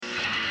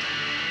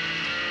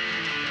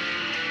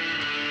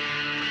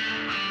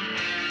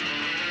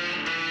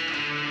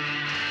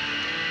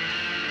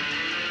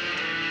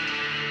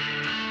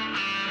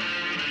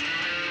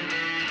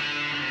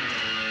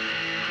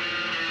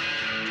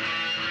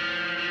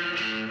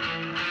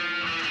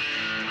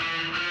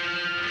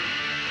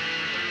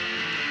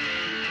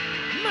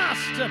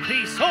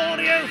Masterpiece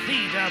Audio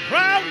Theatre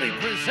proudly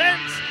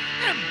presents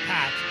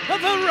Impact, a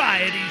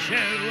variety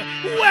show.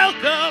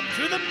 Welcome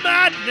to the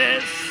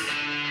madness.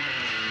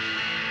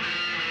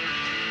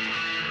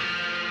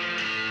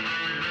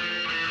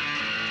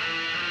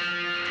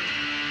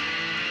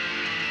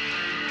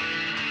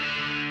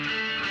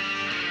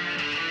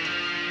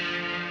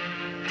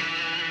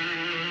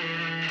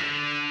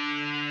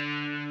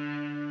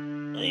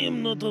 I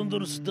am not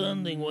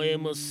understanding why I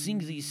must sing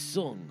this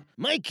song.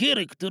 My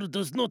character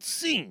does not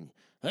sing.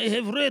 I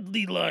have read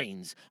the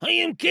lines. I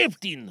am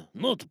captain,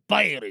 not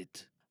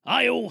pirate.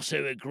 I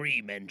also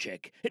agree,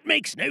 Menchik. It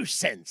makes no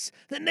sense.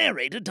 The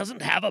narrator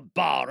doesn't have a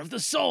bar of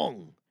the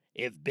song.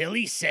 If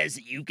Billy says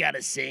that you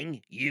gotta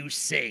sing, you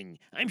sing.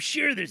 I'm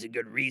sure there's a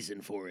good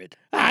reason for it.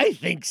 I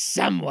think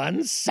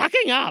someone's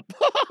sucking up.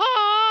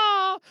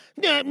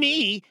 Not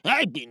me.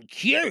 I've been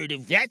cured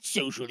of that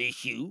social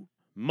issue.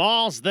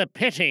 More's the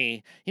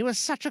pity. He was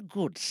such a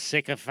good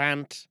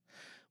sycophant.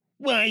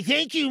 Why,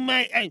 thank you,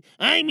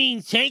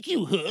 thank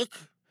you,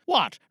 Hook.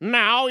 What,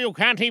 now you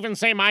can't even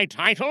say my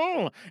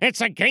title? It's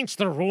against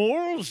the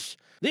rules?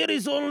 There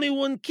is only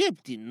one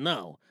captain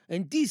now,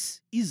 and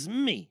this is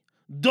me.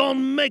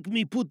 Don't make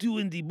me put you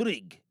in the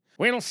brig.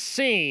 We'll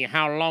see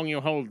how long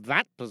you hold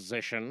that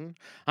position.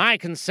 I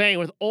can say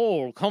with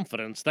all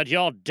confidence that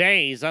your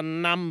days are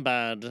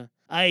numbered.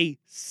 I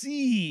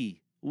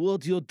see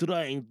what you're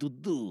trying to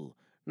do.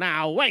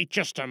 Now, wait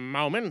just a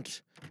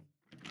moment.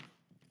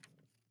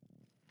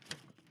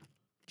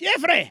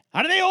 Jeffrey,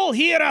 are they all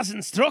here as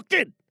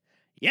instructed?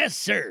 Yes,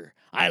 sir.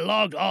 I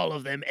logged all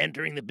of them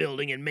entering the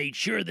building and made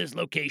sure this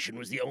location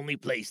was the only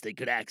place they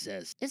could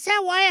access. Is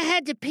that why I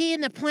had to pee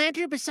in the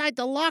planter beside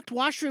the locked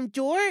washroom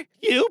door?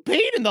 You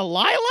peed in the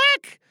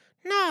lilac?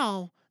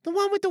 No, the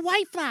one with the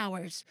white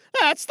flowers.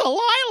 That's the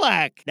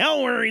lilac.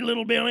 Don't worry,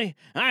 little Billy.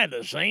 I had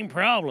the same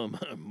problem,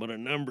 but a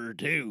number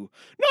 2.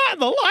 Not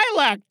the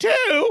lilac,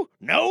 too?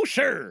 No,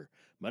 sir.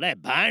 But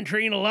that pine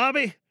tree in the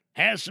lobby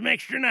has some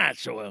extra night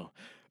soil.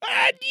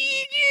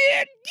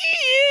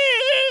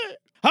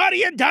 Are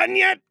you done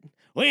yet?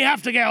 We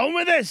have to get on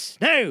with this.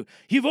 Now,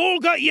 you've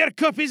all got your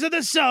copies of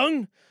the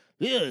song?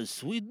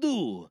 Yes, we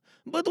do.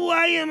 But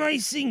why am I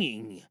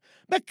singing?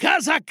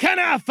 Because I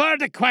cannot afford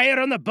the choir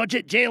on the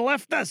budget Jay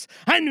left us,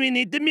 and we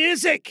need the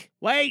music.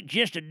 Wait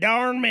just a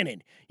darn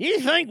minute. You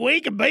think we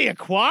can be a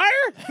choir?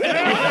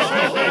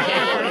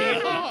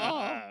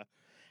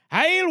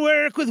 I'll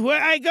work with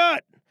what I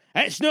got.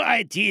 It's not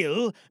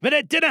ideal, but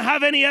I didn't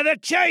have any other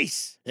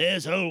choice.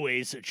 There's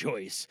always a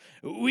choice.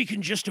 We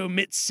can just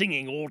omit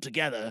singing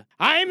altogether.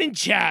 I'm in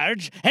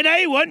charge, and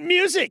I want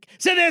music,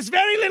 so there's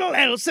very little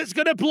else that's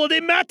gonna bloody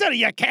matter,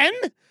 you ken?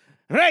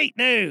 Right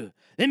now,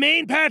 the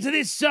main part of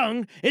this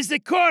song is the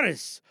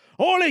chorus.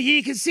 All of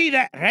ye can see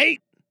that,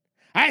 right?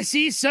 I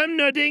see some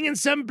nodding and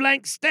some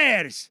blank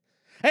stares.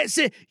 It's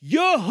a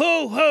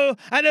yo-ho-ho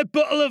and a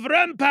bottle of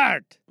rum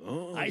part.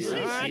 Oh, I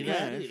see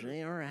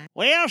that. All right.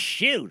 Well,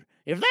 shoot.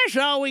 If that's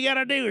all we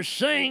gotta do is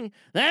sing,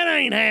 that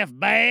ain't half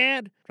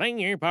bad. Swing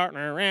your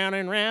partner round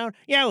and round,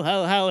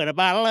 yo-ho-ho and a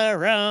bottle of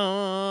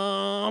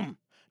rum.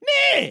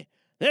 Nay,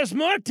 there's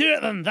more to it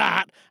than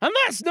that, and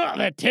that's not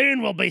the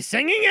tune we'll be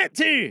singing it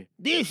to.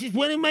 This is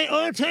one of my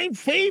all-time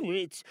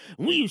favorites.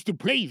 We used to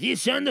play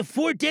this on the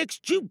Vortex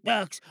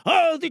jukebox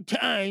all the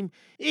time.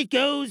 It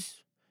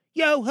goes,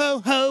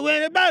 yo-ho-ho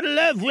and a bottle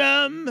of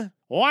rum.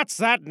 What's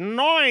that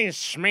noise,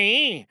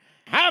 Smee?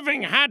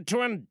 Having had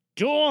to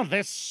endure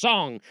this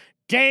song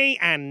day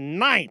and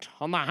night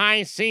on the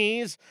high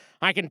seas,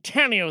 I can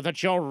tell you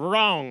that you're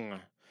wrong.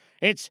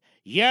 It's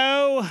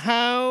yo-ho-ho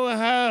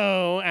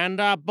and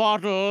a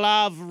bottle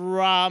of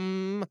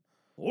rum.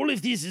 All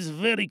of this is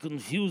very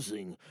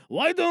confusing.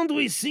 Why don't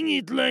we sing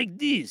it like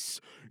this?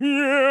 Yo-ho-ho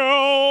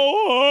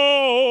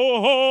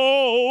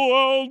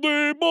and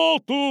a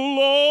bottle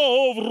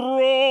of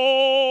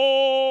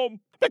rum.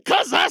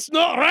 Because that's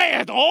not right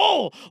at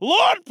all.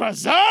 Lord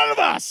preserve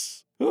us.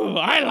 Ooh,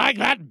 I like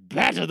that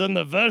better than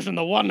the version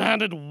the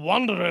one-handed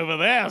wonder over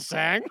there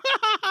sang.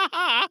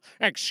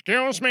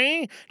 Excuse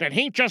me? Did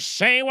he just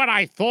say what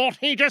I thought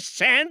he just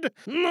said?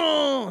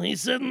 No, he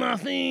said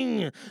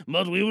nothing,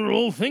 but we were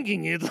all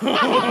thinking it. Can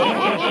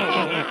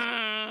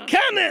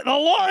it, the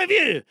lot of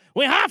you?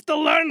 We have to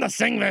learn to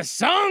sing this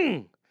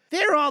song.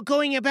 They're all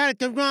going about it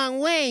the wrong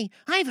way.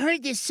 I've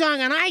heard this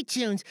song on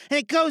iTunes, and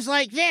it goes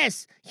like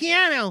this.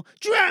 Keanu,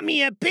 drop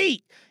me a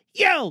beat.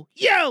 Yo,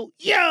 yo,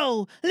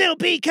 yo, Lil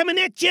B coming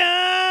at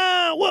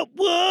ya, whoop,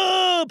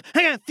 whoop.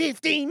 I got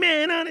 15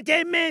 men on a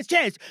dead man's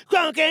chest.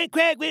 Gronk and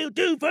Craig will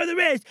do for the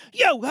rest.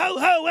 Yo, ho,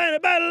 ho, and a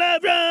bottle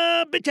of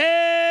rum,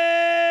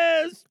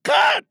 bitches.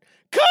 Cut!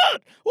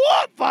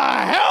 What the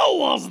hell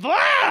was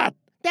that?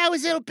 That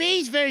was Lil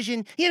B's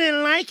version. You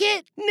didn't like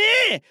it?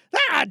 Nay,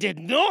 that I did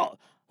not.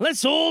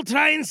 Let's all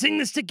try and sing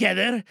this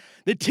together.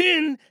 The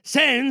tune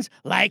sounds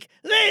like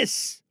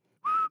this.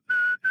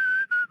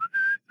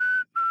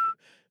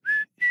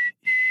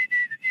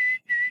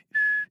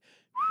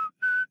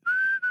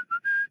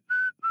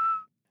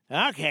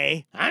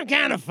 Okay, I'm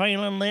kind of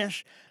feeling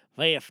this,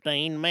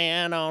 15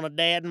 men on a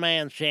dead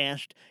man's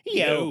chest.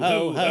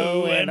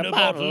 Yo-ho-ho, and a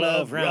bottle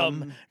of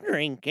rum.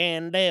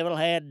 Drinking devil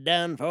had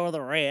done for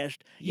the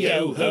rest.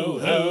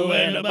 Yo-ho-ho,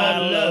 and a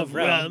bottle of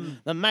rum.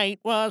 The mate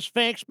was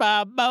fixed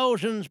by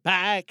bosun's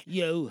pike.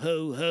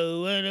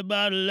 Yo-ho-ho, and a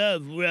bottle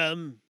of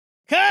rum.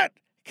 Cut!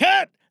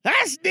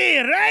 That's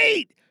near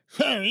right!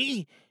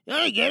 Sorry,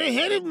 I got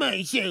ahead of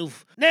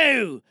myself.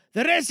 Now,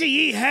 the rest of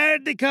ye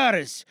heard the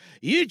chorus.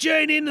 You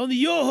join in on the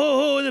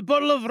yo-ho-ho and the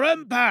bottle of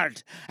rum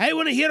part. I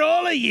want to hear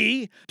all of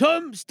ye.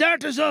 Tom,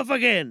 start us off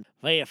again.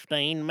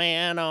 15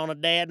 men on a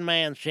dead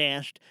man's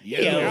chest.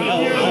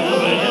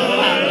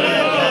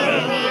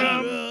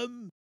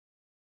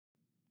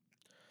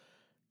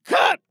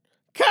 Cut!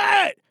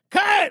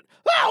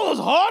 That was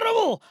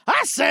horrible!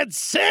 I said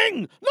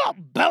sing,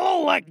 not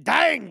bellow like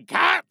dying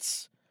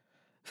cats.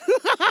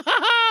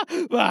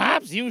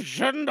 Perhaps you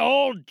shouldn't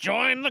all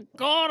join the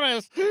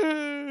chorus.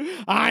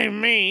 I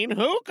mean,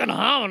 who can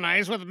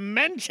harmonize with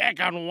Menchek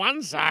on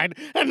one side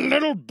and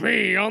Little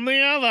B on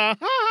the other?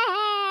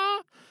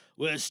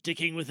 We're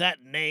sticking with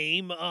that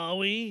name, are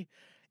we?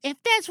 If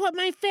that's what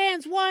my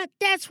fans want,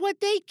 that's what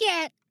they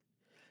get.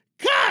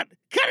 Cut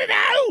it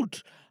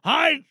out!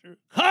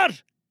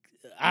 Cut!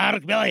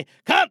 Ark Billy,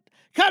 cut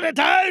it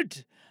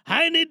out!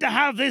 I need to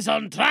have this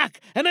on track,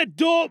 and I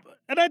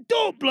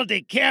don't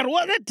bloody care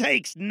what the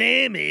take's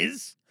name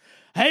is.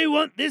 I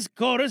want this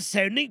chorus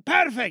sounding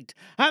perfect,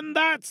 and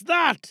that's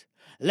that.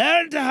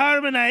 Learn to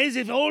harmonize.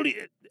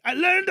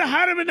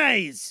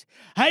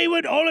 I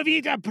want all of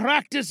you to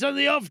practice on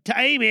the off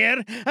time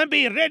here and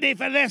be ready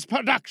for this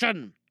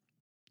production.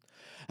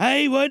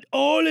 I want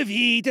all of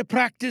ye to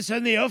practice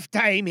on the off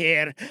time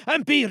here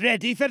and be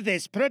ready for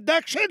this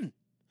production.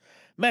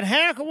 But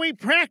how can we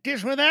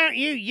practice without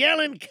you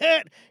yelling,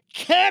 cut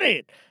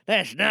it?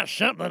 That's not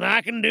something I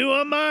can do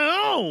on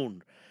my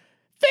own.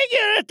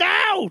 Figure it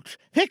out.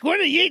 Pick one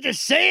of ye to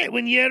say it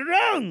when you're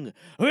wrong.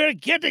 We're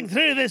getting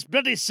through this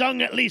bloody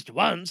song at least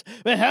once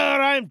before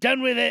I get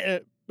done with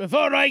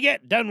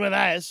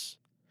this.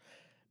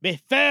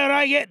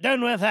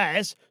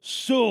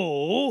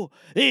 So,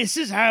 this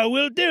is how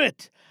we'll do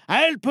it.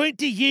 I'll point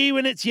to ye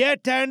when it's your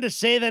turn to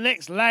say the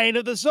next line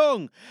of the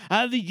song,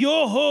 and the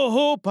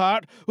yo-ho-ho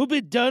part will be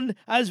done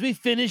as we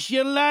finish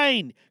your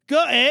line.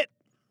 Got it?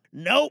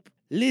 Nope.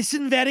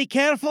 Listen very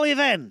carefully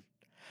then.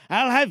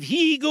 I'll have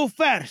ye go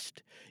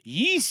first.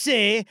 Ye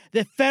say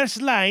the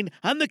first line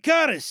and the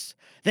chorus.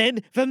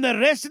 Then, from the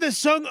rest of the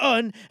song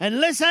on,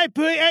 unless I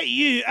point at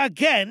you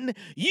again,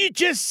 you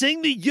just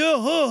sing the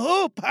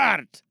yo-ho-ho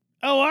part.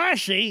 Oh, I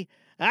see.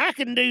 I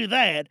can do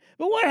that.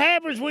 But what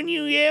happens when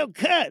you yell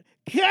cut?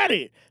 Cut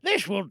it!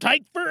 This will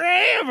take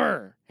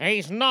forever!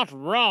 He's not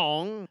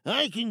wrong.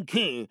 I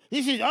concur.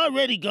 This has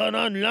already gone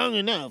on long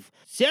enough.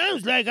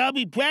 Sounds like I'll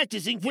be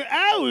practicing for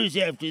hours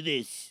after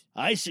this.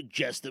 I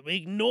suggest that we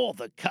ignore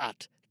the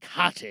cut.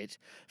 Cut it.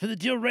 For the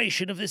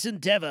duration of this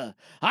endeavor.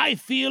 I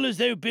feel as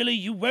though, Billy,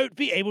 you won't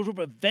be able to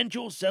prevent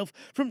yourself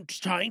from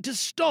trying to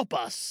stop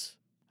us.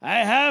 I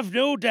have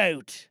no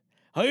doubt.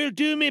 I'll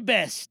do my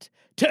best.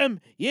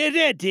 Tom, you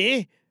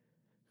ready?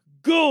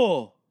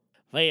 Go!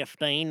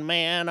 15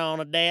 men on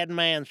a dead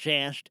man's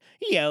chest.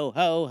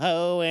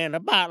 Yo-ho-ho and a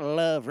bottle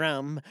of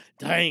rum.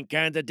 Drink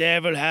and the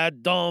devil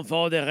had done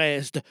for the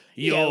rest.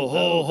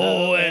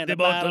 Yo-ho-ho and a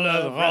bottle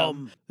of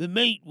rum. The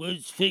mate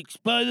was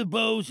fixed by the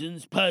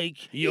bosun's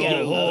pike.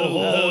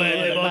 Yo-ho-ho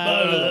and a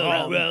bottle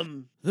of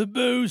rum. The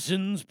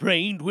bosun's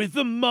prained with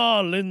the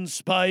marlin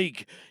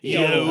spike.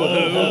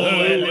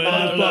 Yo-ho-ho and a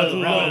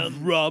bottle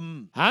of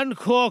rum. And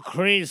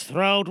Corkery's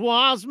throat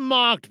was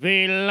marked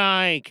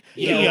belike.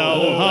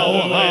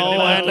 Yo-ho-ho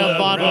and a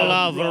bottle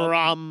of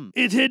rum.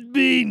 It had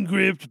been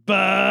gripped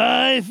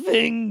by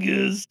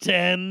fingers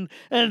 10,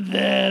 and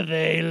there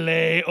they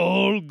lay,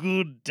 all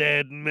good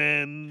dead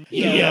men.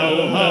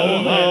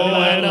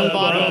 Yo-ho-ho and a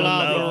bottle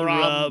of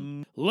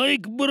rum.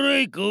 Like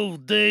break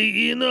of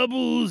day in a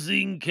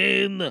boozing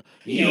ken.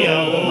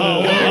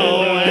 Yo-ho-ho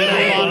and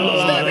a bottle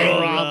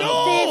of rum.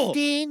 No!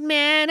 15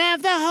 men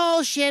of the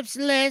whole ship's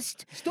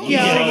list.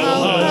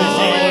 Yo-ho-ho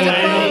and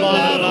a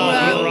bottle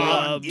of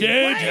rum.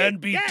 Dead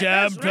and be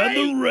damned, and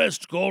the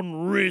rest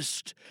gone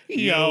wrist.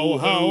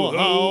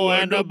 Yo-ho-ho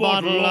and a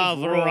bottle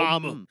of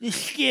rum. The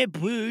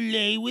skipper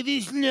lay with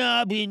his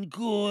knob in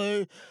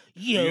core.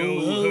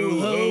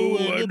 Yo-ho-ho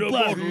and a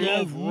bottle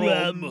of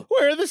rum.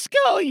 Where the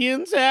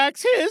scullions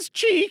axe his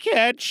cheek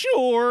at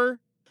shore.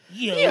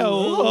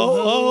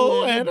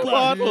 Yo-ho-ho and a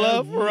bottle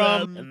of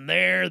rum. And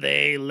there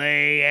they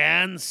lay,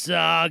 and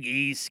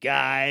soggy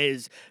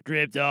skies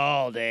dripped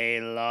all day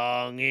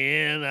long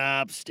in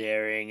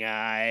upstaring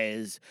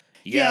eyes.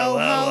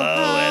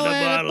 Yo-ho-ho and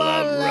a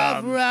bottle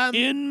of rum.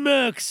 In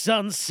murk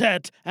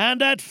sunset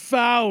and at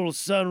foul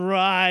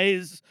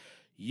sunrise.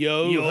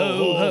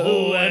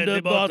 Yo-ho-ho and a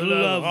bottle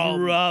of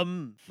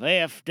rum.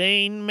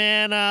 15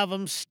 men of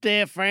 'em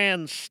stiff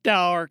and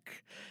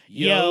stark.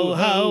 Yo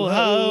ho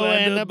ho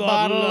and a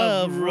bottle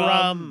of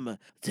rum.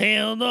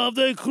 Ten of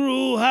the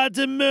crew had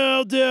to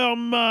murder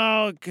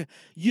Mark.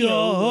 Yo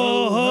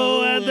ho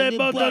ho and a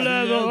bottle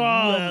of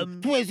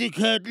rum. 'Twas a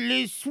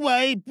cutlass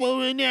swipe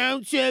or an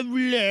ounce of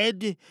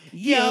lead.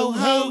 Yo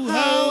ho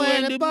ho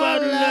and a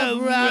bottle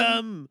of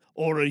rum.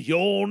 Or a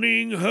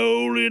yawning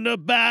hole in a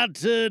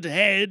battered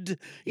head.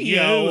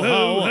 Yo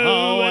ho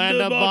ho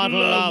and a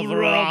bottle of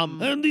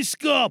rum. And the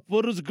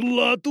scoppers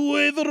glut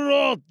with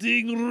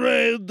rotting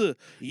red.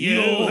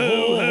 Yo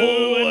ho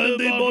ho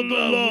and a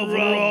bottle of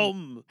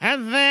rum.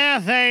 And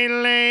there they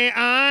lay,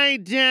 I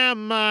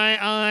damn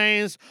my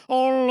eyes.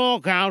 Oh,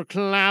 look out,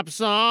 claps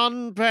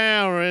on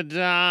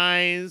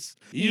paradise.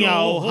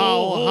 Yo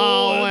ho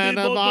ho and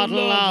a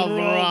bottle of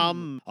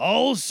rum.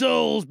 All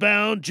souls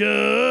bound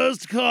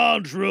just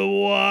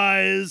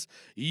contrawise.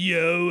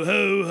 Yo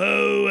ho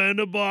ho and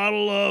a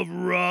bottle of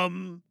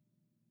rum.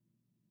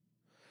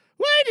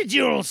 Why did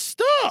you all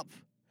stop?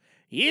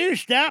 You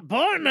stopped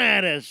pointing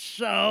at us,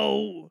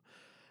 so...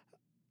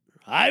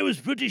 I was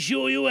pretty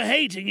sure you were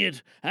hating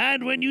it,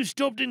 and when you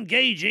stopped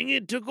engaging,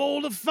 it took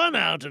all the fun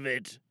out of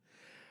it.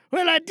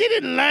 Well, I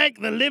didn't like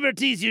the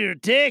liberties you were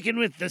taking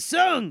with the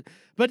song,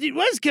 but it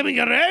was coming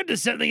around to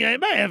something I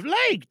might have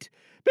liked.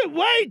 But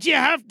why'd you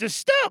have to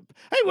stop?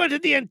 I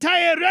wanted the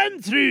entire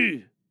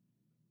run-through.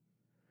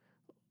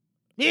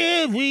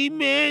 Every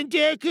man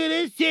Jack could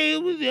have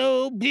sailed with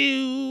old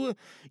Pew.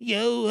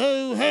 Yo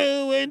ho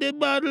ho and a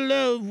bottle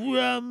of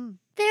rum.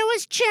 There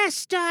was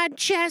chest on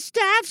chest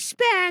of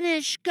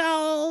Spanish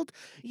gold.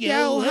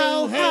 Yo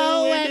ho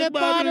ho and a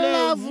bottle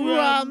of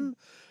rum.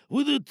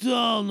 With a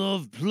ton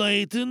of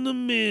plate in the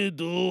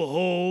middle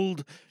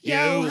hold.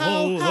 Yo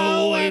ho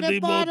ho and a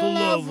bottle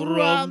of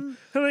rum.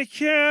 And a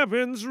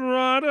cabin's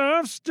run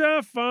of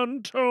stuff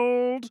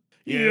untold.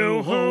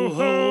 Yo ho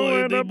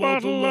ho and a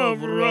bottle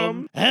of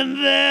rum. And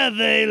there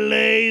they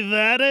lay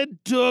that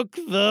it took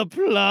the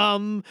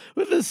plum,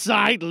 with a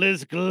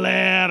sightless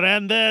glare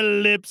and their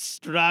lips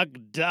struck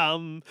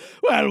dumb,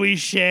 while we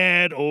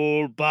shared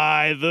all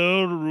by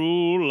the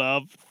rule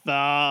of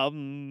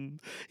thumb.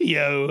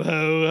 Yo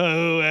ho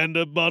ho and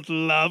a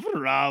bottle of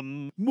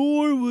rum.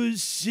 More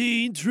was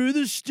seen through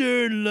the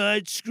stern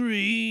light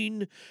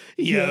screen.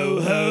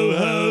 Yo ho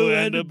ho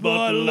and a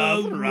bottle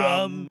of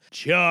rum.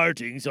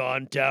 Charting's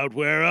on tout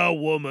where a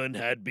woman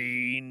had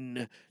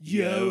been.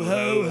 Yo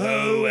ho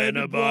ho and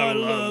a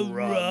bottle of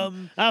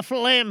rum. A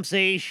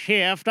flimsy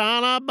shift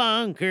on a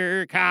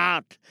bunker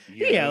cot.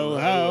 Yo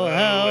ho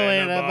ho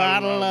and a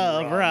bottle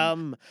of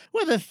rum.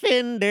 With a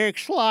thin dirk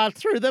slot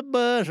through the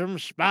bosom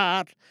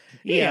spot.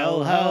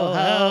 Yo ho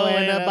ho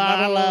and a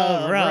bottle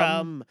of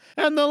rum.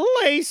 And the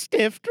lace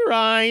stiff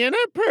dry in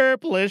a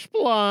purplish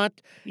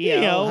blot.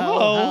 Yo ho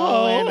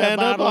ho and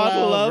a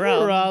bottle of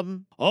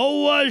rum.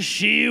 Oh, was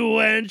she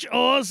wench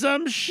or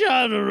some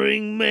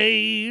shuddering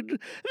maid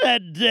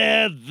that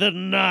dared the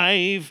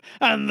knife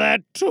and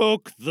that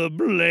took the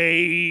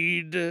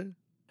blade?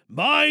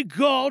 My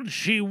God,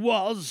 she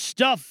was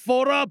stuff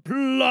for a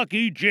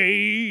plucky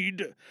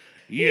jade.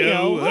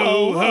 Yo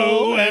ho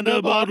ho and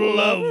a bottle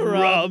of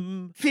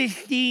rum.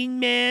 15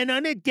 men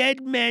on a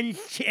dead man's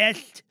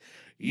chest.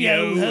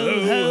 Yo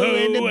ho ho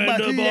and a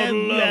bottle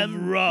of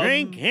rum.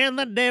 Drink and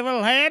the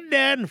devil had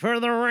done for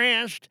the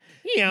rest.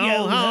 Yo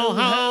ho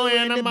ho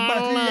and a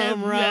bottle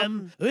of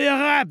rum. We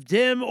wrapped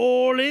them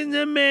all in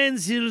the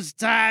mainsails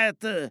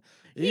tight.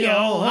 Yo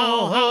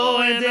ho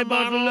ho and a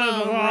bottle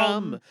of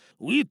rum.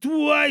 With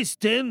twice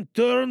 10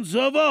 turns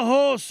of a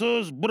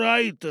hawser's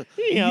bright.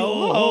 Yo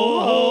ho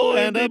ho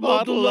and a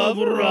bottle of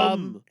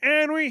rum.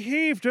 And we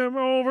heaved him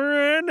over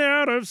and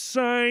out of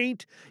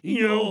sight.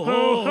 Yo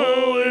ho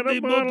ho and a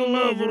bottle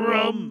of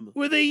rum.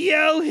 With a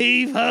yo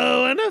heave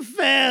ho and a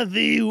fare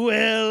thee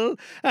well,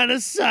 and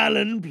a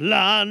sullen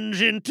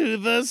plunge into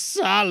the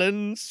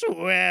sullen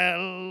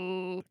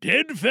swell.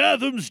 10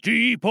 fathoms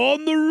deep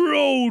on the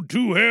road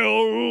to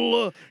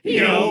hell.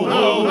 Yo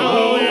ho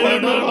ho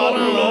and a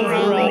bottle of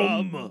rum.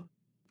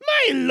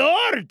 My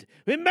lord,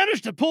 we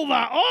managed to pull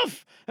that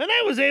off, and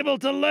I was able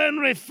to learn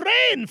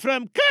refrain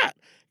from cut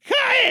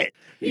it.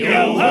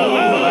 Yo ho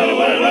ho and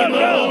a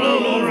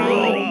bottle of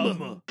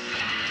rum.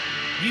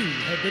 You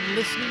have been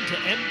listening to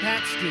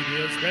MPAT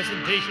Studios'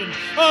 presentation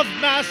of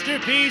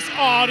Masterpiece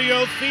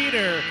Audio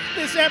Theater.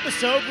 This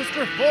episode was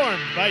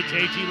performed by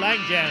J.G.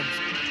 Langjans.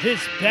 This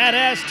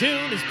badass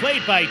tune is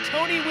played by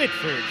Tony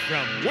Whitford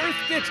from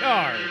Worth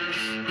Guitars.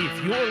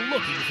 If you're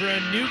looking for a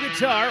new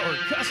guitar or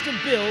custom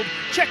build,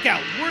 check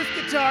out Worth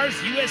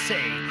Guitars USA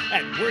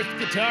at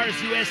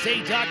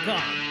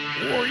worthguitarsusa.com.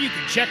 Or you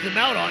can check them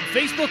out on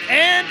Facebook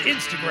and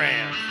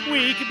Instagram.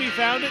 We can be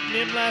found at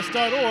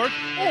nimlast.org,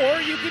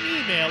 or you can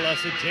email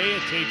us at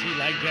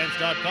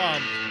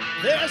j@jglangjans.com.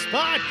 This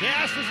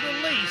podcast was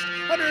released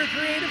under a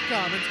Creative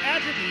Commons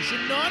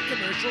Attribution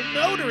Non-Commercial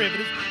No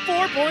Derivatives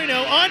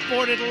 4.0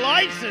 Unported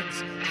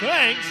license.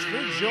 Thanks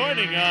for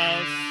joining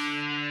us.